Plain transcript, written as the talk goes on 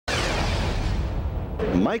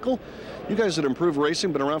Michael, you guys at Improved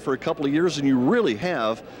Racing been around for a couple of years, and you really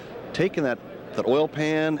have taken that oil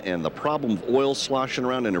pan and the problem of oil sloshing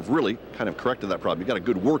around and have really kind of corrected that problem. You got a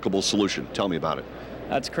good workable solution. Tell me about it.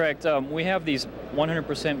 That's correct. We have these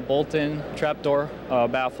 100% bolt-in trapdoor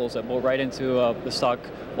baffles that bolt right into the stock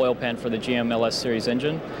oil pan for the GM LS series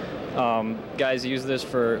engine. Guys use this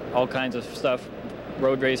for all kinds of stuff: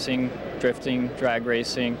 road racing, drifting, drag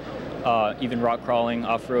racing, even rock crawling,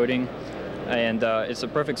 off-roading. And it's a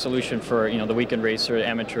perfect solution for the weekend racer,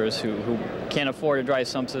 amateurs who can't afford a dry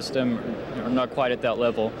sump system, or not quite at that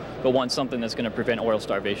level, but want something that's going to prevent oil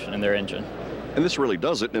starvation in their engine. And this really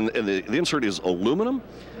does it. And the insert is aluminum?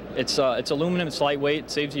 It's aluminum, it's lightweight,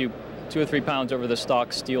 saves you 2 or 3 pounds over the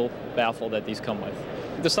stock steel baffle that these come with.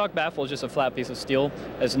 The stock baffle is just a flat piece of steel.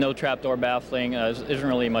 There's no trapdoor baffling, there isn't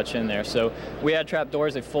really much in there. So we add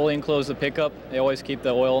trapdoors, they fully enclose the pickup. They always keep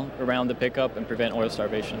the oil around the pickup and prevent oil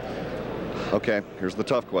starvation. Okay, here's the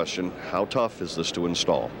tough question. How tough is this to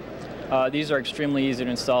install? These are extremely easy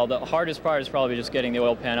to install. The hardest part is probably just getting the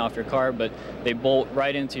oil pan off your car, but they bolt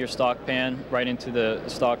right into your stock pan, right into the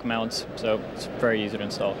stock mounts, so it's very easy to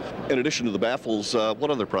install. In addition to the baffles, what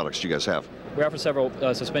other products do you guys have? We offer several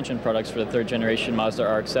suspension products for the 3rd generation Mazda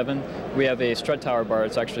RX-7. We have a strut tower bar.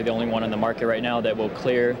 It's actually the only one on the market right now that will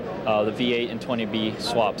clear the V8 and 20B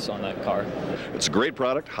swaps on that car. It's a great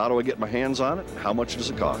product. How do I get my hands on it? How much does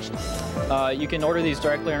it cost? You can order these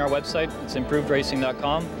directly on our website. It's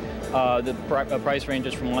improvedracing.com. The price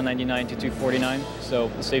ranges from $199 to $249,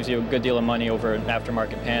 so it saves you a good deal of money over an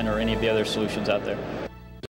aftermarket pan or any of the other solutions out there.